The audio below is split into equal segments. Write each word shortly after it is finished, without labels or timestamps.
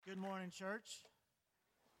morning, church.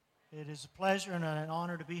 It is a pleasure and an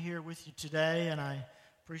honor to be here with you today, and I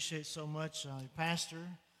appreciate so much Pastor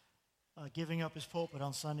giving up his pulpit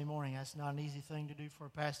on Sunday morning. That's not an easy thing to do for a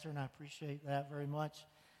pastor, and I appreciate that very much.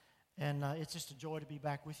 And it's just a joy to be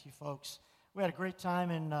back with you folks. We had a great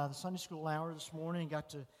time in the Sunday school hour this morning.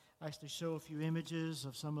 Got to actually show a few images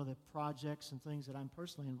of some of the projects and things that I'm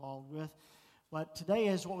personally involved with. But today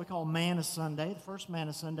is what we call MANNA Sunday, the first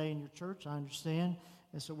MANNA Sunday in your church, I understand.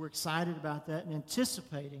 And so we're excited about that and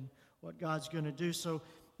anticipating what God's going to do. So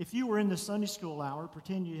if you were in the Sunday school hour,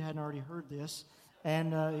 pretend you hadn't already heard this.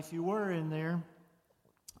 And if you were in there,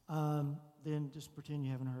 then just pretend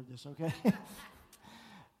you haven't heard this, okay?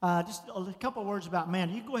 Just a couple of words about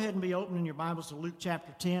manna. You go ahead and be opening your Bibles to Luke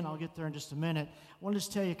chapter 10. I'll get there in just a minute. I want to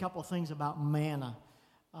just tell you a couple of things about MANNA.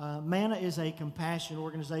 MANNA is a compassion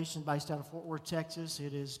organization based out of Fort Worth, Texas.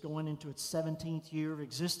 It is going into its 17th year of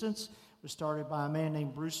existence. It was started by a man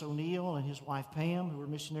named Bruce O'Neill and his wife Pam, who were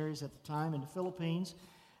missionaries at the time in the Philippines.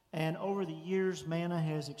 And over the years, MANNA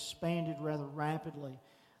has expanded rather rapidly.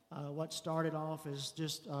 What started off as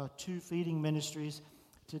just 2 feeding ministries,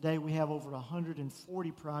 today we have over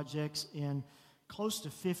 140 projects in close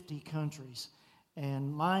to 50 countries.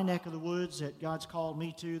 And my neck of the woods that God's called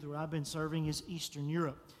me to, where I've been serving, is Eastern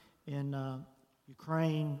Europe, in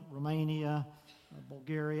Ukraine, Romania,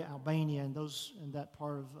 Bulgaria, Albania, and that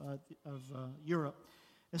part of Europe.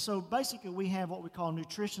 And so basically we have what we call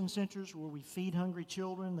nutrition centers where we feed hungry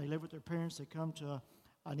children. They live with their parents. They come to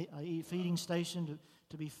a feeding station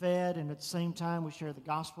to be fed, and at the same time we share the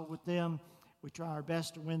gospel with them. We try our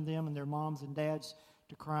best to win them and their moms and dads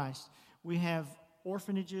to Christ. We have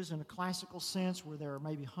orphanages in a classical sense where there are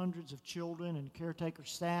maybe hundreds of children and caretaker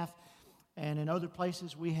staff. And in other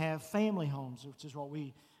places we have family homes, which is what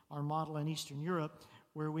our model in Eastern Europe,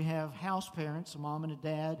 where we have house parents, a mom and a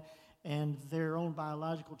dad, and their own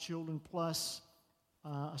biological children plus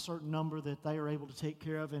a certain number that they are able to take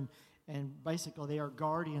care of, and basically they are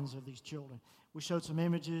guardians of these children. We showed some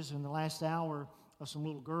images in the last hour of some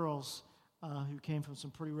little girls who came from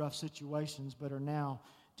some pretty rough situations but are now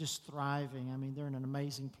just thriving. I mean, they're in an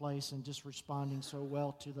amazing place and just responding so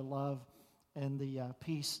well to the love and the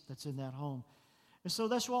peace that's in that home. And so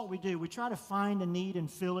that's what we do. We try to find a need and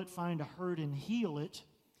fill it, find a hurt and heal it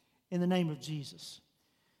in the name of Jesus.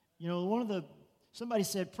 You know, somebody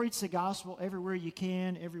said, preach the gospel everywhere you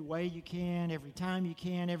can, every way you can, every time you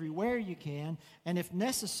can, everywhere you can, and if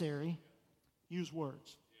necessary, use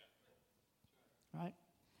words. Right?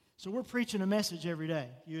 So we're preaching a message every day,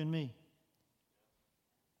 you and me.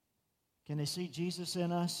 Can they see Jesus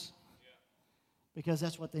in us? Because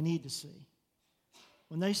that's what they need to see.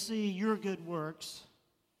 When they see your good works,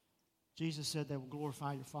 Jesus said they will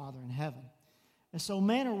glorify your Father in heaven. And so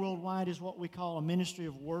MANNA Worldwide is what we call a ministry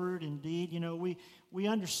of word and deed. You know, we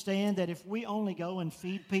understand that if we only go and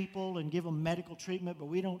feed people and give them medical treatment, but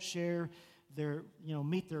we don't share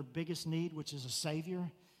meet their biggest need, which is a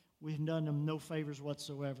Savior, we've done them no favors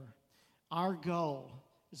whatsoever. Our goal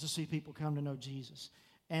is to see people come to know Jesus.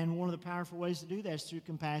 And one of the powerful ways to do that is through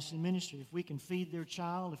compassion ministry. If we can feed their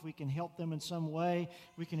child, if we can help them in some way,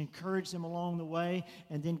 we can encourage them along the way,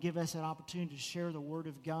 and then give us that opportunity to share the Word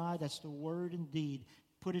of God. That's the Word and deed.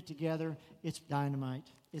 Put it together, it's dynamite.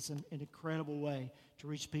 It's an incredible way to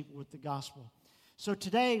reach people with the gospel. So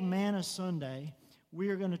today, MANNA Sunday, we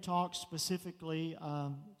are going to talk specifically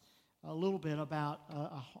a little bit about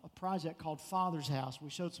a project called Father's House. We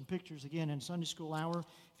showed some pictures again in Sunday school hour.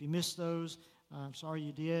 If you missed those, I'm sorry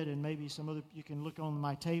you did, and maybe some other, you can look on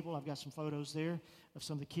my table. I've got some photos there of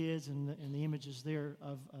some of the kids and the images there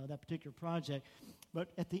of that particular project. But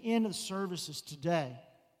at the end of the services today,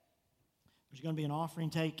 there's going to be an offering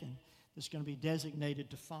taken that's going to be designated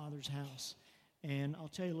to Father's House. And I'll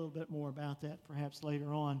tell you a little bit more about that perhaps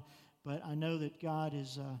later on. But I know that God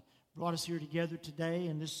has brought us here together today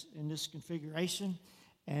in this configuration,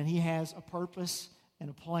 and He has a purpose and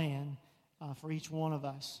a plan for each one of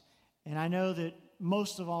us. And I know that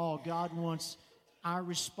most of all, God wants our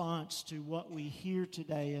response to what we hear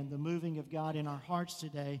today and the moving of God in our hearts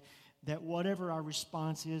today, that whatever our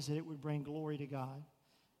response is, that it would bring glory to God.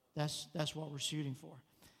 That's what we're shooting for.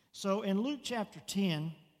 So in Luke chapter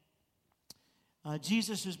 10,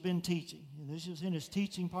 Jesus has been teaching. This is in his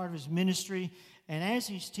teaching part of his ministry. And as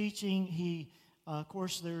he's teaching, of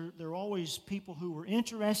course, there are always people who were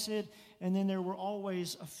interested, and then there were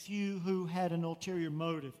always a few who had an ulterior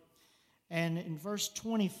motive. And in verse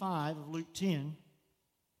 25 of Luke 10,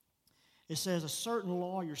 it says, a certain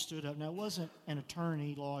lawyer stood up. Now, it wasn't an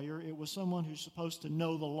attorney lawyer. It was someone who's supposed to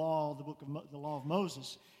know the law, the law of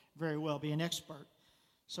Moses very well, be an expert.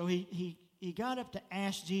 So he he got up to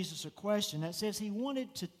ask Jesus a question. That says he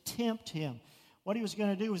wanted to tempt him. What he was going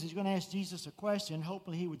to do was he's going to ask Jesus a question.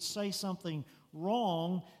 Hopefully he would say something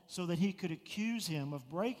wrong so that he could accuse him of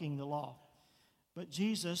breaking the law. But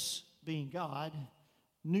Jesus, being God,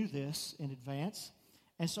 knew this in advance.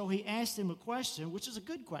 And so he asked him a question, which is a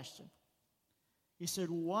good question. He said,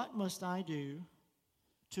 "What must I do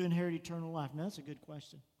to inherit eternal life?" Now, that's a good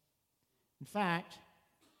question. In fact,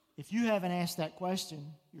 if you haven't asked that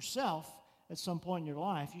question yourself at some point in your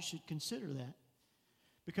life, you should consider that.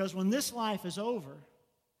 Because when this life is over,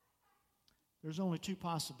 there's only two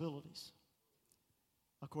possibilities,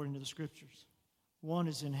 according to the Scriptures. One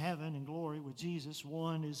is in heaven in glory with Jesus.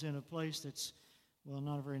 One is in a place that's, well,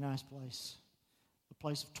 not a very nice place. A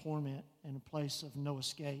place of torment and a place of no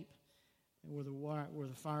escape, and where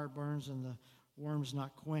the fire burns and the worm's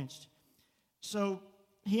not quenched. So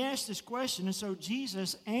he asked this question, and so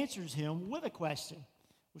Jesus answers him with a question,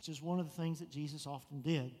 which is one of the things that Jesus often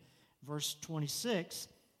did. Verse 26,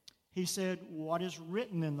 he said, "What is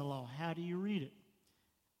written in the law? How do you read it?"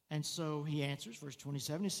 And so he answers, verse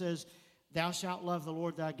 27, he says, "Thou shalt love the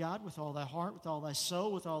Lord thy God with all thy heart, with all thy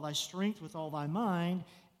soul, with all thy strength, with all thy mind,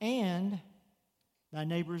 and thy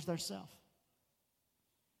neighbor as thyself."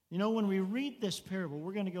 You know, when we read this parable,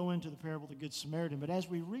 we're going to go into the parable of the Good Samaritan, but as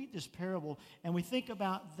we read this parable and we think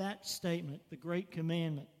about that statement, the great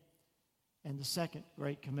commandment, and the second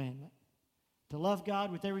great commandment, to love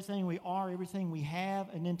God with everything we are, everything we have,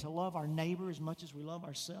 and then to love our neighbor as much as we love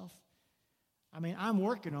ourselves. I mean, I'm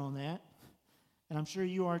working on that, and I'm sure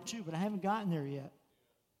you are too, but I haven't gotten there yet.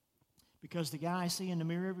 Because the guy I see in the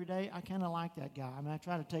mirror every day, I kind of like that guy. I mean, I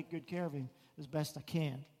try to take good care of him as best I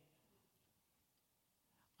can.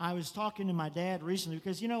 I was talking to my dad recently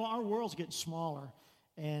because, you know, our world's getting smaller,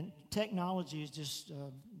 and technology is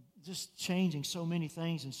just changing so many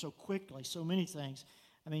things and so quickly, so many things.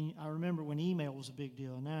 I mean, I remember when email was a big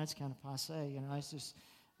deal, and now it's kind of passé, you know,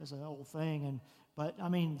 it's an old thing. But I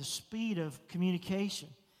mean, the speed of communication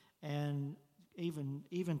and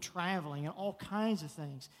even traveling and all kinds of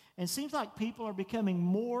things. And it seems like people are becoming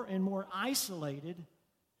more and more isolated,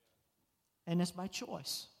 and that's by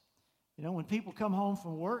choice. You know, when people come home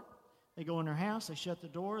from work, they go in their house, they shut the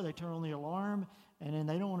door, they turn on the alarm, and then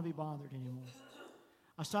they don't want to be bothered anymore.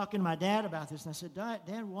 I was talking to my dad about this, and I said, Dad,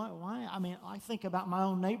 why? I mean, I think about my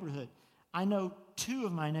own neighborhood. I know 2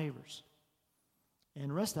 of my neighbors,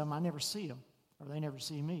 and the rest of them, I never see them, or they never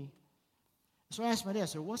see me. So I asked my dad, I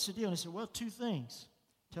said, "What's the deal?" And he said, "Well, 2 things,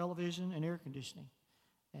 television and air conditioning."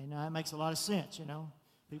 And it makes a lot of sense, you know.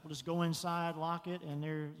 People just go inside, lock it, and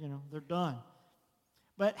they're done.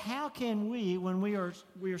 But how can we, when we are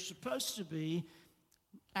supposed to be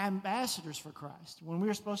ambassadors for Christ, when we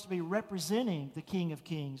are supposed to be representing the King of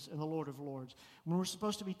Kings and the Lord of Lords, when we're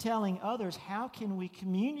supposed to be telling others, how can we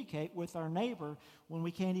communicate with our neighbor when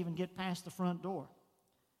we can't even get past the front door?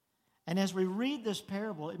 And as we read this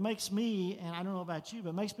parable, it makes me, and I don't know about you, but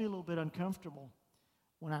it makes me a little bit uncomfortable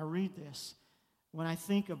when I read this. When I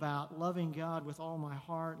think about loving God with all my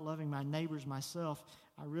heart, loving my neighbors, myself,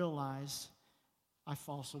 I realize I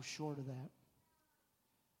fall so short of that.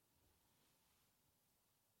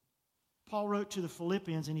 Paul wrote to the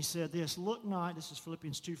Philippians, and he said this, "Look not," this is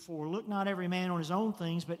Philippians 2:4, "Look not every man on his own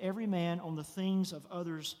things, but every man on the things of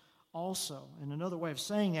others also." And another way of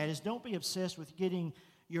saying that is, don't be obsessed with getting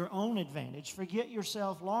your own advantage. Forget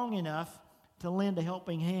yourself long enough to lend a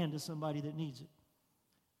helping hand to somebody that needs it.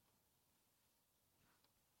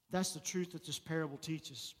 That's the truth that this parable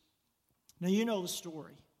teaches. Now, you know the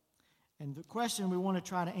story. And the question we want to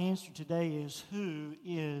try to answer today is, who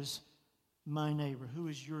is my neighbor? Who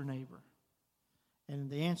is your neighbor? And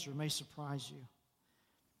the answer may surprise you.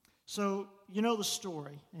 So, you know the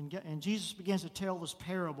story. And Jesus begins to tell this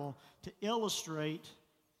parable to illustrate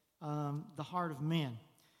the heart of men.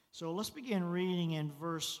 So let's begin reading in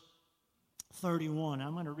verse 31.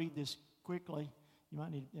 I'm going to read this quickly. You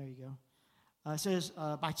might need, there you go. It says,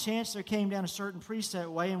 "By chance there came down a certain priest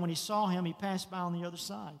that way, and when he saw him, he passed by on the other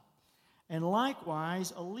side. And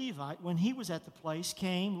likewise a Levite, when he was at the place,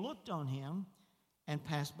 came, looked on him, and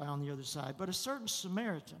passed by on the other side. But a certain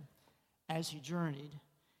Samaritan, as he journeyed,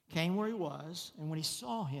 came where he was, and when he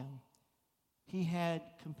saw him, he had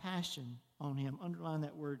compassion on him." Underline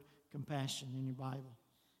that word compassion in your Bible,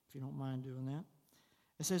 if you don't mind doing that.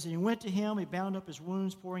 It says, "And he went to him, he bound up his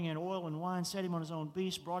wounds, pouring in oil and wine, set him on his own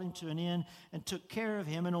beast, brought him to an inn, and took care of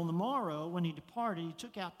him. And on the morrow, when he departed, he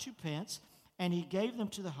took out 2 pence, and he gave them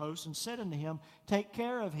to the host, and said unto him, Take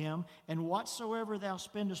care of him, and whatsoever thou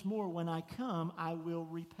spendest more, when I come, I will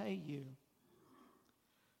repay you."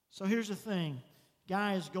 So here's the thing.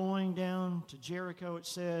 Guy is going down to Jericho, it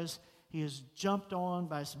says. He is jumped on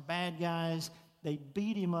by some bad guys. They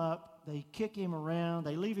beat him up. They kick him around.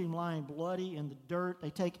 They leave him lying bloody in the dirt. They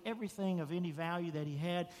take everything of any value that he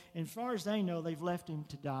had. And as far as they know, they've left him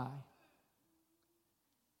to die.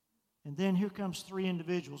 And then here comes three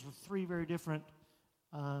individuals with three very different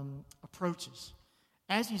approaches.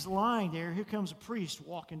 As he's lying there, here comes a priest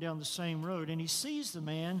walking down the same road, and he sees the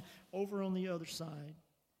man over on the other side.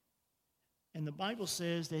 And the Bible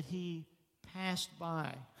says that he passed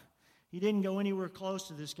by. He didn't go anywhere close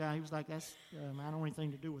to this guy. He was like, I don't want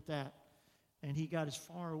anything to do with that. And he got as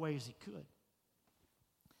far away as he could.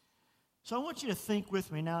 So I want you to think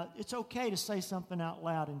with me. Now, it's okay to say something out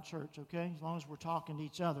loud in church, okay? As long as we're talking to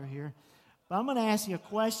each other here. But I'm going to ask you a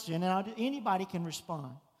question, and anybody can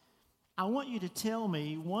respond. I want you to tell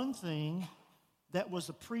me one thing that was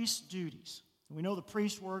the priest's duties. We know the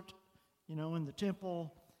priest worked, in the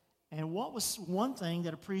temple. And what was one thing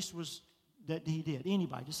that a priest that he did?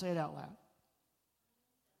 Anybody, just say it out loud.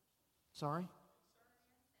 Sorry?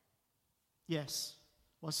 Yes.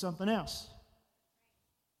 What's something else?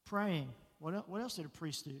 Praying. What else did a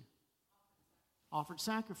priest do? Offered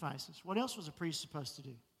sacrifices. What else was a priest supposed to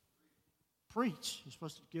do? Preach. He's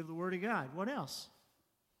supposed to give the word of God. What else?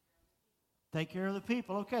 Take care of the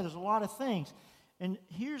people. Okay, there's a lot of things. And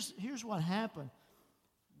here's what happened.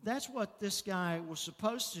 That's what this guy was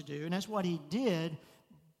supposed to do, and that's what he did.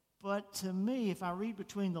 But to me, if I read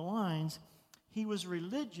between the lines, he was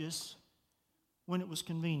religious when it was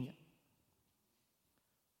convenient.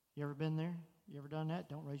 You ever been there? You ever done that?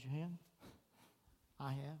 Don't raise your hand. I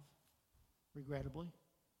have, regrettably.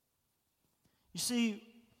 You see,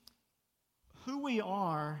 who we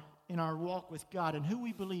are in our walk with God and who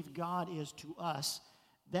we believe God is to us,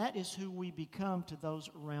 that is who we become to those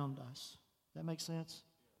around us. That makes sense?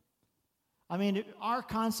 I mean, our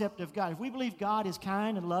concept of God, if we believe God is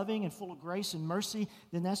kind and loving and full of grace and mercy,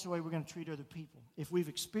 then that's the way we're going to treat other people, if we've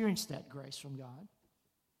experienced that grace from God.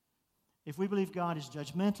 If we believe God is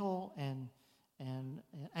judgmental and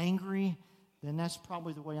angry, then that's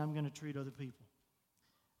probably the way I'm going to treat other people.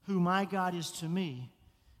 Who my God is to me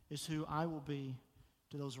is who I will be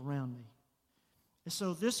to those around me. And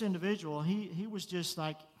so this individual, he was just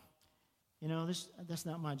like, that's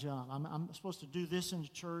not my job. I'm supposed to do this in the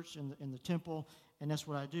church, in the temple, and that's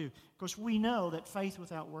what I do. Of course, we know that faith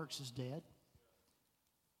without works is dead.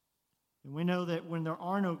 And we know that when there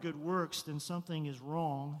are no good works, then something is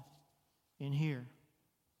wrong in here.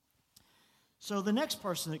 So the next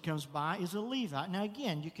person that comes by is a Levite. Now,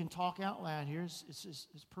 again, you can talk out loud here. It's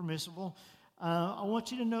permissible. I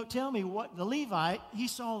want you to tell me what the Levite, he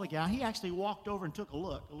saw the guy. He actually walked over and took a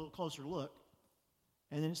little closer look.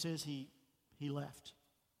 And then it says he left.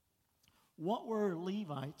 What were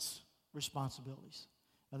Levites' responsibilities?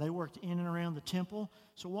 Now, they worked in and around the temple.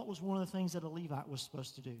 So what was one of the things that a Levite was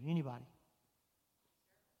supposed to do? Anybody?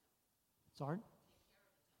 Sorry?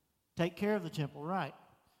 Take care of the temple, right.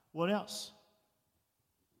 What else?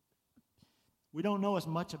 We don't know as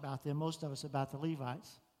much about them, most of us, about the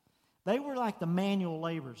Levites. They were like the manual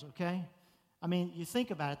laborers, okay? I mean, you think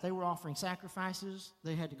about it. They were offering sacrifices.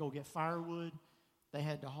 They had to go get firewood. They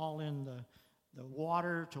had to haul in the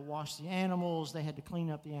water to wash the animals. They had to clean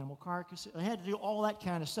up the animal carcasses. They had to do all that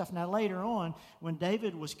kind of stuff. Now, later on, when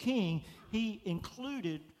David was king, he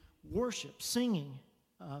included worship, singing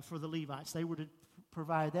for the Levites. They were to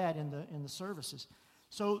provide that in the services.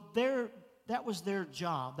 So that was their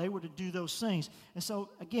job. They were to do those things. And so,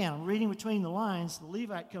 again, reading between the lines, the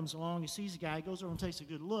Levite comes along, he sees the guy, goes over and takes a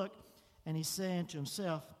good look, and he's saying to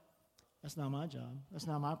himself, that's not my job. That's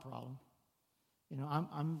not my problem.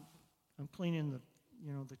 I'm cleaning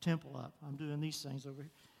the temple up. I'm doing these things over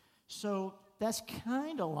here. So that's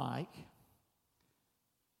kind of like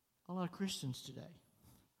a lot of Christians today.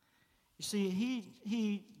 You see,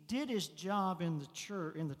 he did his job in the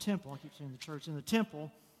church, in the temple. I keep saying the church, in the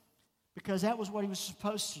temple, because that was what he was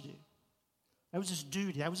supposed to do. That was his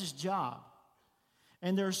duty. That was his job.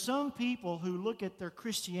 And there are some people who look at their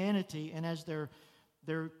Christianity and as their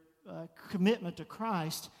commitment to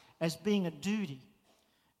Christ as being a duty.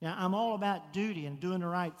 Now, I'm all about duty and doing the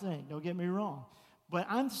right thing. Don't get me wrong. But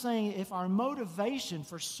I'm saying if our motivation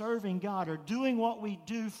for serving God or doing what we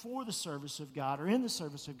do for the service of God or in the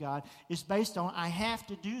service of God is based on, I have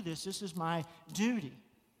to do this, this is my duty,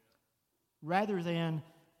 rather than,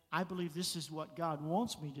 I believe this is what God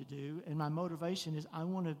wants me to do, and my motivation is I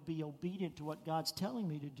want to be obedient to what God's telling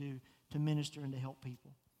me to do to minister and to help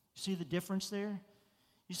people. You see the difference there?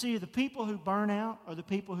 You see, the people who burn out are the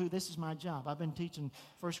people who, this is my job. I've been teaching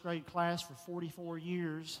first grade class for 44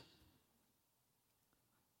 years,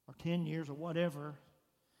 or 10 years, or whatever,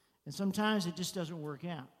 and sometimes it just doesn't work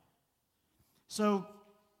out. So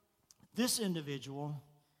This individual,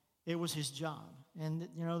 it was his job. And,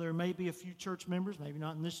 there may be a few church members, maybe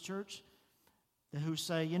not in this church, who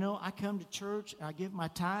say, I come to church, I give my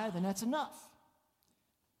tithe, and that's enough.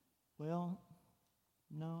 Well,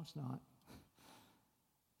 no, it's not.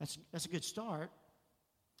 That's a good start,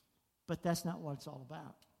 but that's not what it's all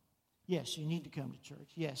about. Yes, you need to come to church.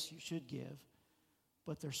 Yes, you should give,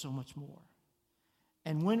 but there's so much more.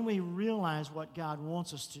 And when we realize what God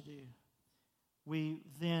wants us to do, we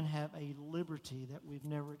then have a liberty that we've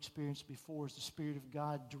never experienced before as the Spirit of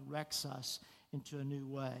God directs us into a new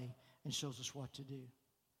way and shows us what to do.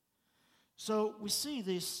 So we see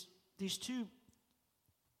these two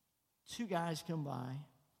guys come by.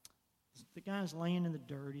 The guy's laying in the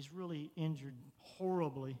dirt. He's really injured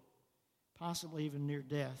horribly, possibly even near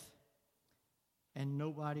death. And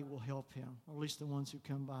nobody will help him, or at least the ones who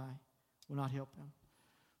come by will not help him.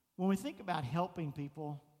 When we think about helping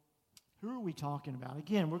people, who are we talking about?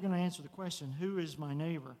 Again, we're going to answer the question, who is my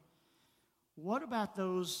neighbor? What about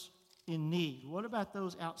those in need? What about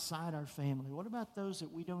those outside our family? What about those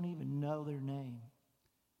that we don't even know their name?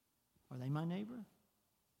 Are they my neighbor?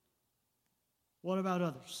 What about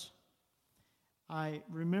others? I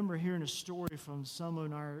remember hearing a story from some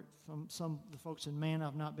of the folks in MANNA.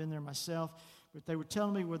 I've not been there myself, but they were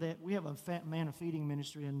telling me that we have a MANNA feeding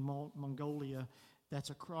ministry in Mongolia that's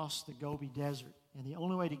across the Gobi Desert. And the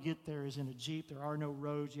only way to get there is in a Jeep. There are no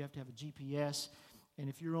roads. You have to have a GPS. And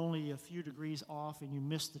if you're only a few degrees off and you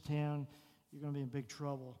miss the town, you're going to be in big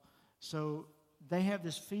trouble. So they have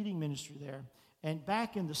this feeding ministry there. And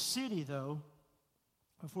back in the city, though,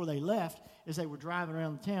 before they left, as they were driving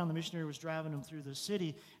around the town, the missionary was driving them through the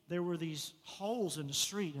city, there were these holes in the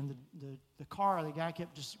street, and the guy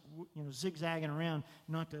kept just zigzagging around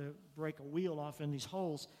not to break a wheel off in these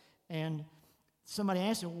holes. And somebody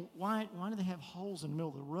asked him, why do they have holes in the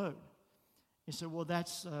middle of the road? He said, well,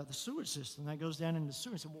 that's the sewage system that goes down into the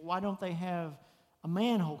sewer. He said, well, why don't they have a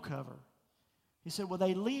manhole cover? He said, well,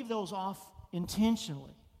 they leave those off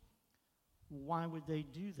intentionally. Why would they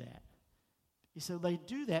do that? He said, they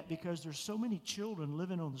do that because there's so many children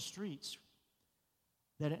living on the streets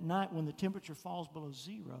that at night when the temperature falls below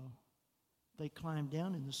zero, they climb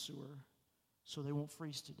down in the sewer so they won't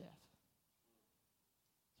freeze to death.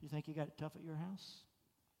 Do you think you got it tough at your house?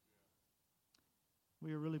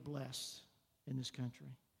 We are really blessed in this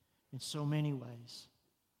country in so many ways.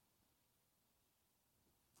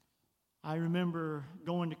 I remember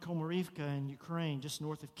going to Komorivka in Ukraine, just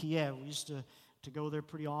north of Kiev. We used to go there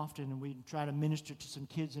pretty often, and we'd try to minister to some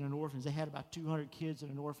kids in an orphanage. They had about 200 kids in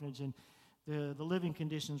an orphanage, and the living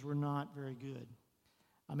conditions were not very good.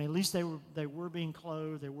 I mean, at least they were being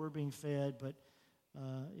clothed, they were being fed, but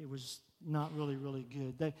it was not really, really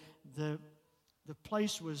good. The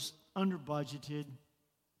place was under budgeted,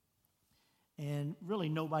 and really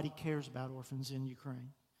nobody cares about orphans in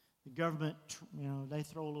Ukraine. The government, they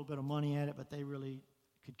throw a little bit of money at it, but they really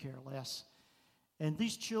could care less. And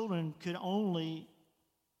these children could only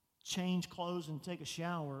change clothes and take a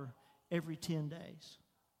shower every 10 days.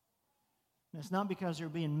 And it's not because they're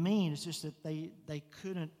being mean. It's just that they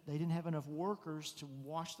didn't have enough workers to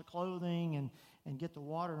wash the clothing and get the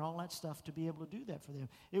water and all that stuff to be able to do that for them.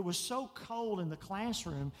 It was so cold in the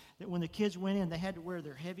classroom that when the kids went in, they had to wear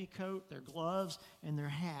their heavy coat, their gloves, and their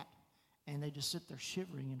hat. And they just sit there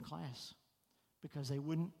shivering in class because they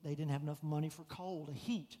didn't have enough money for cold,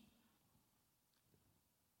 heat.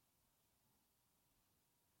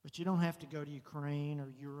 But you don't have to go to Ukraine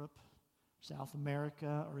or Europe, South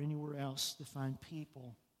America, or anywhere else to find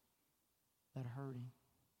people that are hurting,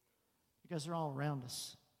 because they're all around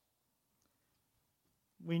us.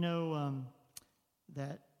 We know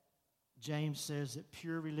that James says that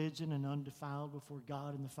pure religion and undefiled before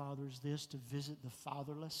God and the Father is this, to visit the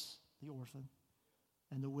fatherless, the orphan,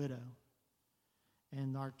 and the widow.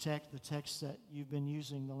 And the text that you've been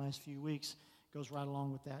using the last few weeks goes right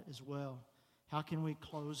along with that as well. How can we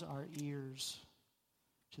close our ears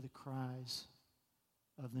to the cries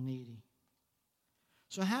of the needy?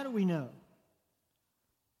 So how do we know?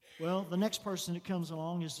 Well, the next person that comes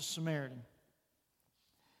along is the Samaritan.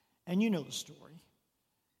 And you know the story.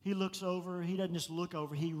 He looks over, he doesn't just look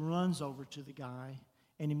over, he runs over to the guy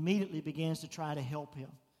and immediately begins to try to help him.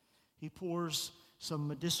 He pours some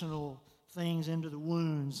medicinal things into the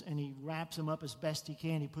wounds, and he wraps him up as best he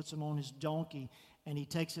can. He puts him on his donkey, and he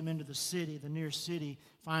takes him into the city, the nearest city,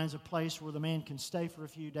 finds a place where the man can stay for a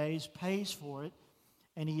few days, pays for it,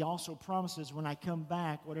 and he also promises, when I come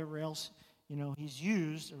back, whatever else he's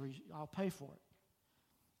used, I'll pay for it.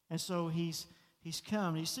 And so he's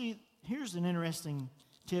come. You see, here's an interesting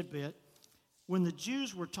tidbit. When the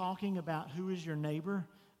Jews were talking about who is your neighbor,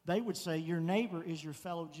 they would say your neighbor is your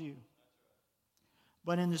fellow Jew.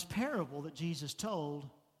 But in this parable that Jesus told,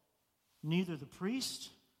 neither the priest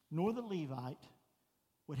nor the Levite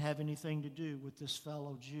would have anything to do with this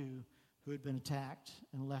fellow Jew who had been attacked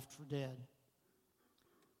and left for dead.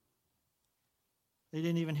 They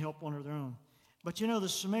didn't even help one of their own. But the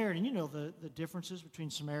Samaritan, the differences between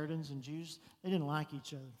Samaritans and Jews, they didn't like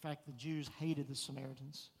each other. In fact, the Jews hated the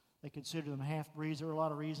Samaritans. They considered them half-breeds. There were a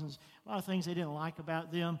lot of reasons, a lot of things they didn't like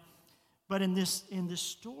about them. But in this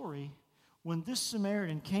story, when this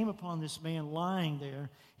Samaritan came upon this man lying there,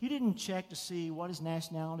 he didn't check to see what his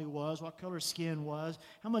nationality was, what color his skin was,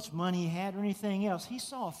 how much money he had, or anything else. He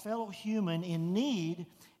saw a fellow human in need,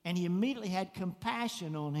 and he immediately had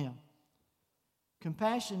compassion on him.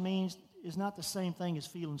 Compassion is not the same thing as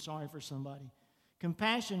feeling sorry for somebody.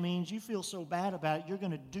 Compassion means you feel so bad about it, you're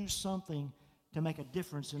going to do something to make a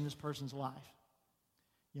difference in this person's life.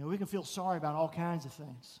 We can feel sorry about all kinds of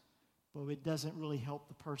things, but it doesn't really help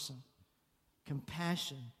the person.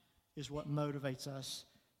 Compassion is what motivates us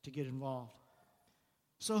to get involved.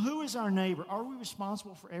 So who is our neighbor? Are we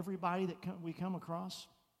responsible for everybody that we come across?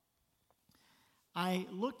 I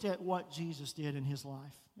looked at what Jesus did in his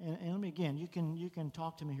life. And let me again, you can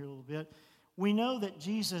talk to me here a little bit. We know that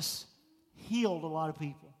Jesus healed a lot of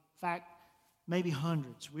people. In fact, maybe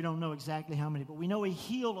hundreds. We don't know exactly how many, but we know he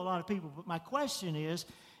healed a lot of people. But my question is,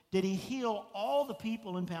 did he heal all the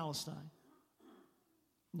people in Palestine?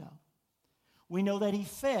 No. We know that he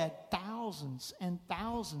fed thousands and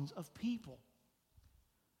thousands of people.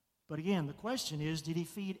 But again, the question is, did he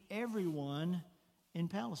feed everyone in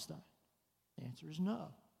Palestine? The answer is no.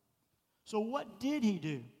 So what did he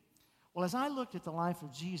do? Well, as I looked at the life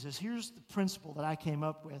of Jesus, here's the principle that I came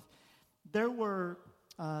up with. There were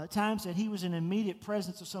times that he was in immediate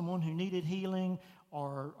presence of someone who needed healing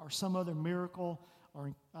or some other miracle,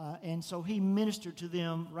 and so he ministered to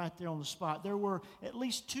them right there on the spot. There were at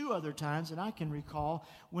least 2 other times that I can recall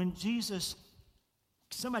when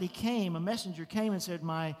somebody came, a messenger came and said,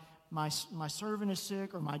 my servant is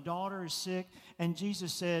sick, or my daughter is sick, and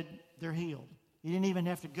Jesus said, they're healed. He didn't even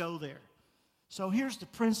have to go there. So here's the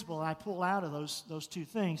principle I pull out of those 2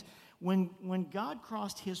 things. When God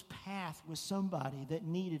crossed his path with somebody that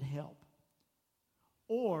needed help,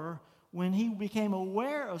 or when he became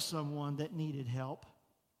aware of someone that needed help,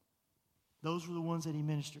 those were the ones that he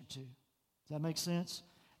ministered to. Does that make sense?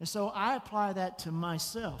 And so I apply that to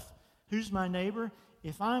myself. Who's my neighbor?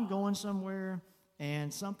 If I'm going somewhere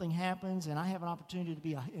and something happens and I have an opportunity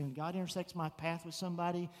to and God intersects my path with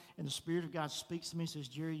somebody and the Spirit of God speaks to me and says,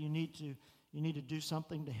 Jerry, you need to do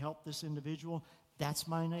something to help this individual, that's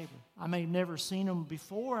my neighbor. I may have never seen him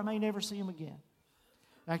before. I may never see him again.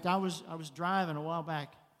 In fact, I was driving a while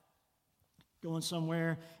back, going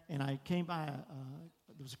somewhere, and I came by,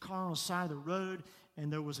 there was a car on the side of the road,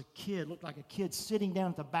 and there was a kid, looked like a kid, sitting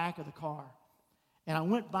down at the back of the car. And I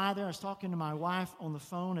went by there. I was talking to my wife on the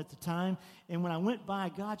phone at the time, and when I went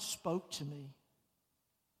by, God spoke to me.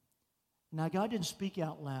 Now, God didn't speak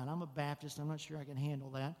out loud. I'm a Baptist. I'm not sure I can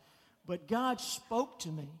handle that. But God spoke to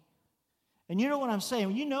me. And you know what I'm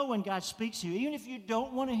saying? You know when God speaks to you. Even if you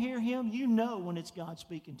don't want to hear him, you know when it's God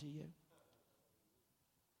speaking to you.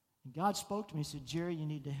 And God spoke to me and said, Jerry, you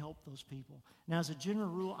need to help those people. Now, as a general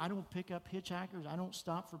rule, I don't pick up hitchhikers. I don't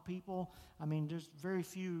stop for people. I mean, there's very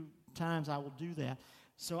few times I will do that.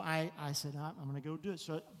 So I said, I'm going to go do it.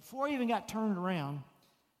 So before I even got turned around,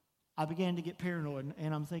 I began to get paranoid.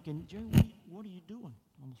 And I'm thinking, Jerry, what are you doing?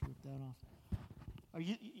 I almost ripped that off.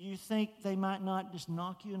 You think they might not just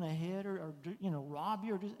knock you in the head or rob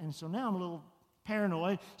you? And so now I'm a little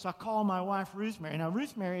paranoid. So I call my wife, Ruth Mary. Now,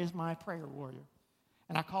 Ruth Mary is my prayer warrior.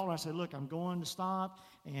 And I called her. I said, look, I'm going to stop,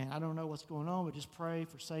 and I don't know what's going on, but just pray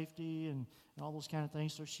for safety and all those kind of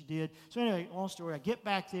things. So she did. So anyway, long story, I get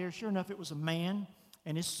back there. Sure enough, it was a man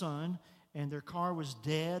and his son, and their car was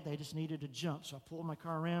dead. They just needed to jump. So I pulled my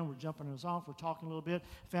car around. We're jumping us off. We're talking a little bit.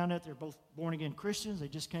 Found out they're both born-again Christians. They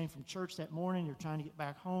just came from church that morning. They're trying to get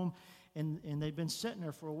back home, and they've been sitting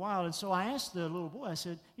there for a while. And so I asked the little boy, I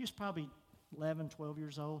said, he was probably 11, 12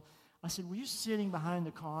 years old. I said, were you sitting behind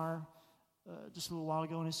the car just a little while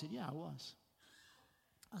ago? And he said, yeah, I was.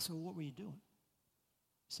 I said, well, what were you doing?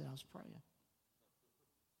 He said, I was praying.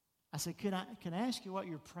 I said, can I ask you what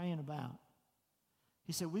you're praying about?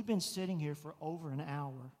 He said, we've been sitting here for over an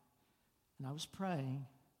hour, and I was praying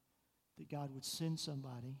that God would send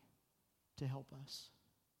somebody to help us.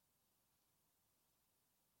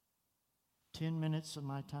 10 minutes of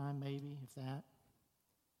my time, maybe, if that.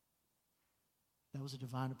 That was a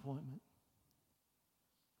divine appointment.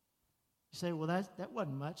 You say, well, that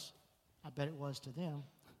wasn't much. I bet it was to them.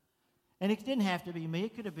 And it didn't have to be me.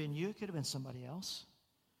 It could have been you. It could have been somebody else.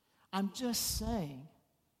 I'm just saying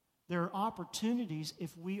There are opportunities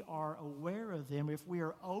if we are aware of them, if we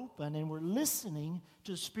are open and we're listening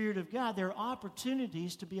to the Spirit of God, there are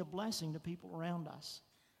opportunities to be a blessing to people around us.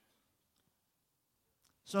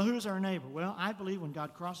 So who's our neighbor? Well, I believe when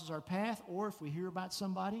God crosses our path, or if we hear about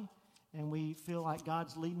somebody and we feel like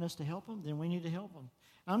God's leading us to help them, then we need to help them.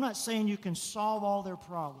 I'm not saying you can solve all their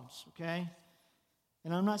problems, okay?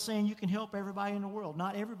 And I'm not saying you can help everybody in the world.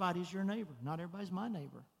 Not everybody's your neighbor. Not everybody's my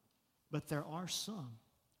neighbor. But there are some,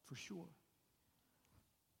 for sure.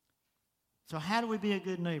 So how do we be a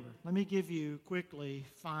good neighbor? Let me give you quickly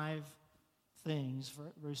 5 things,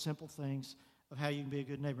 very simple things, of how you can be a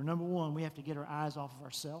good neighbor. Number 1, we have to get our eyes off of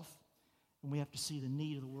ourselves, and we have to see the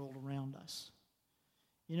need of the world around us.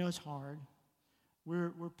 You know, it's hard.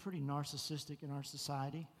 We're pretty narcissistic in our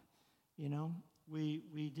society. You know,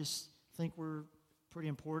 we just think we're pretty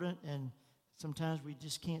important, and sometimes we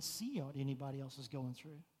just can't see what anybody else is going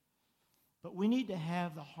through. But we need to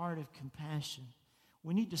have the heart of compassion.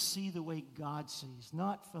 We need to see the way God sees,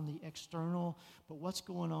 not from the external, but what's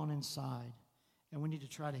going on inside. And we need to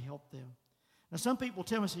try to help them. Now, some people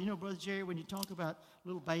tell me, say, you know, Brother Jerry, when you talk about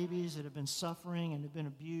little babies that have been suffering and have been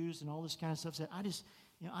abused and all this kind of stuff,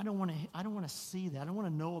 I don't want to see that. I don't want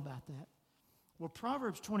to know about that. Well,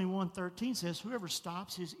 Proverbs 21:13 says, whoever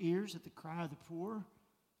stops his ears at the cry of the poor,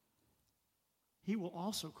 he will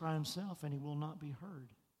also cry himself, and he will not be heard.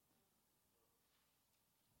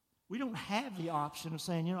 We don't have the option of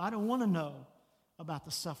saying, you know, I don't want to know about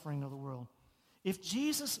the suffering of the world. If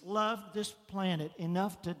Jesus loved this planet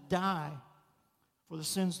enough to die for the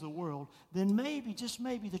sins of the world, then maybe, just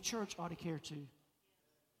maybe, the church ought to care too.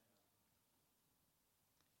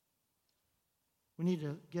 We need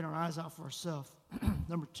to get our eyes off of ourselves.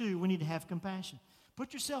 Number 2, we need to have compassion.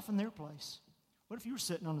 Put yourself in their place. What if you were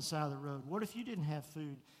sitting on the side of the road? What if you didn't have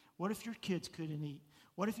food? What if your kids couldn't eat?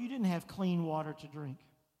 What if you didn't have clean water to drink?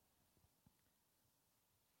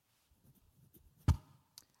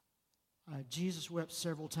 Jesus wept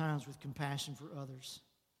several times with compassion for others.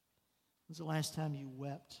 When's the last time you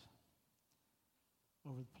wept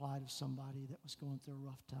over the plight of somebody that was going through a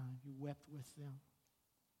rough time? You wept with them.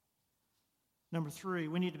 Number 3,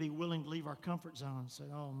 we need to be willing to leave our comfort zone and say,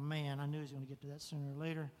 oh man, I knew he was going to get to that sooner or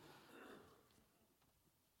later.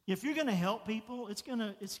 If you're going to help people, it's going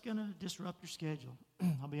to disrupt your schedule.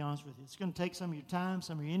 I'll be honest with you. It's going to take some of your time,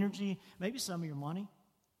 some of your energy, maybe some of your money.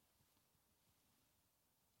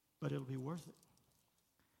 But it'll be worth it.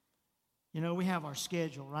 You know, we have our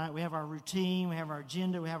schedule, right? We have our routine, we have our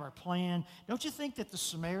agenda, we have our plan. Don't you think that the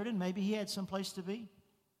Samaritan, maybe he had some place to be?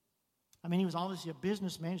 I mean, he was obviously a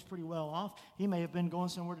businessman. He's pretty well off. He may have been going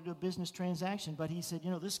somewhere to do a business transaction, but he said,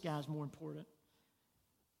 you know, this guy's more important.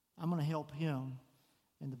 I'm going to help him,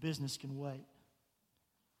 and the business can wait.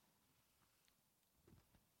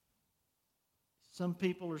 Some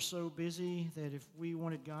people are so busy that if we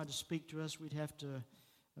wanted God to speak to us, we'd have to,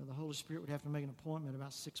 the Holy Spirit would have to make an appointment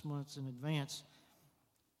about 6 months in advance.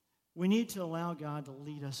 We need to allow God to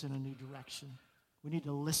lead us in a new direction. We need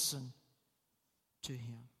to listen to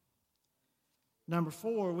Him. Number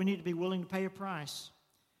 4, we need to be willing to pay a price.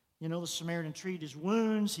 You know, the Samaritan treated his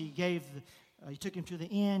wounds. He took him to the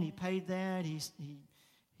inn. He paid that. In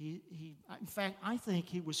fact, I think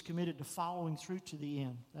he was committed to following through to the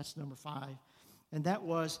end. That's number 5. And that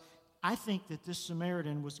was, I think that this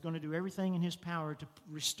Samaritan was going to do everything in his power to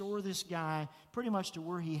restore this guy pretty much to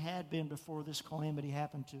where he had been before this calamity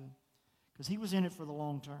happened to him. Because he was in it for the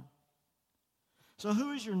long term. So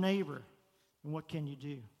who is your neighbor, and what can you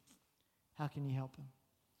do? How can you help him?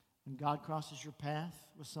 When God crosses your path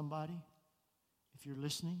with somebody, if you're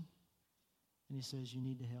listening, and He says you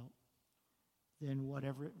need to help, then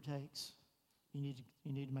whatever it takes, you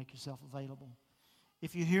need to make yourself available.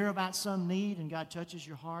 If you hear about some need and God touches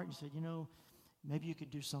your heart and you say, you know, maybe you could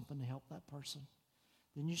do something to help that person,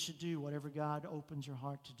 then you should do whatever God opens your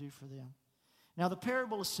heart to do for them. Now, the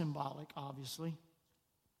parable is symbolic, obviously.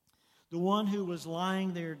 The one who was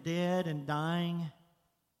lying there dead and dying,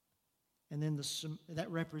 and then that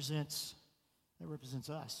represents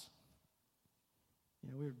us. You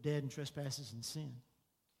know, we were dead in trespasses and sin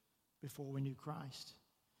before we knew Christ.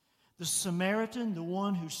 The Samaritan, the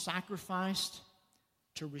one who sacrificed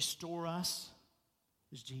to restore us,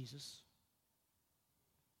 is Jesus.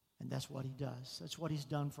 And that's what He does. That's what He's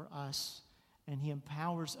done for us. And He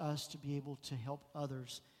empowers us to be able to help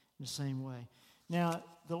others in the same way. Now,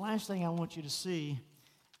 the last thing I want you to see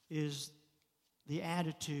is the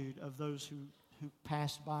attitude of those who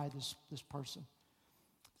passed by this person.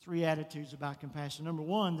 3 attitudes about compassion. Number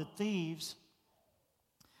 1, the thieves,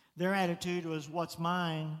 their attitude was, what's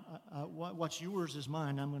mine, what's yours is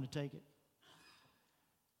mine, I'm going to take it.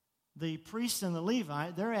 The priest and the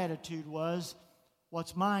Levite, their attitude was,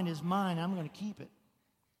 what's mine is mine, I'm going to keep it.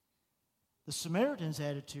 The Samaritan's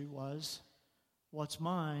attitude was, what's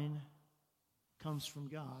mine comes from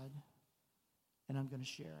God, and I'm going to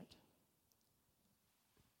share it.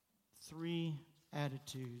 3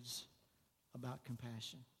 attitudes about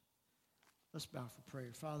compassion. Let's bow for prayer.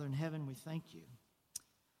 Father in heaven, we thank you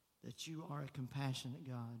that you are a compassionate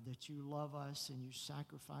God, that you love us and you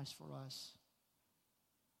sacrifice for us,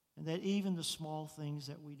 and that even the small things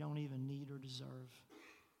that we don't even need or deserve,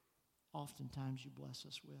 oftentimes you bless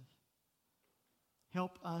us with.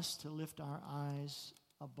 Help us to lift our eyes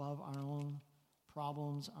above our own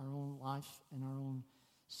problems, our own life, and our own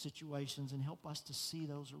situations, and help us to see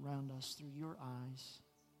those around us through your eyes.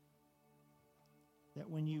 That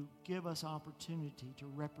when you give us opportunity to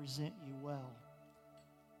represent you well,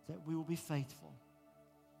 that we will be faithful,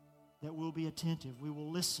 that we'll be attentive, we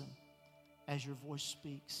will listen as your voice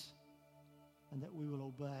speaks, and that we will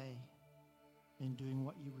obey in doing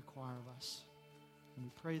what you require of us. And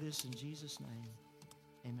we pray this in Jesus' name.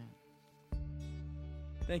 Amen.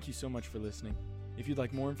 Thank you so much for listening. If you'd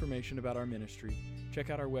like more information about our ministry, check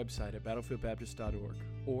out our website at battlefieldbaptist.org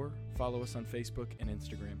or follow us on Facebook and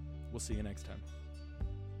Instagram. We'll see you next time.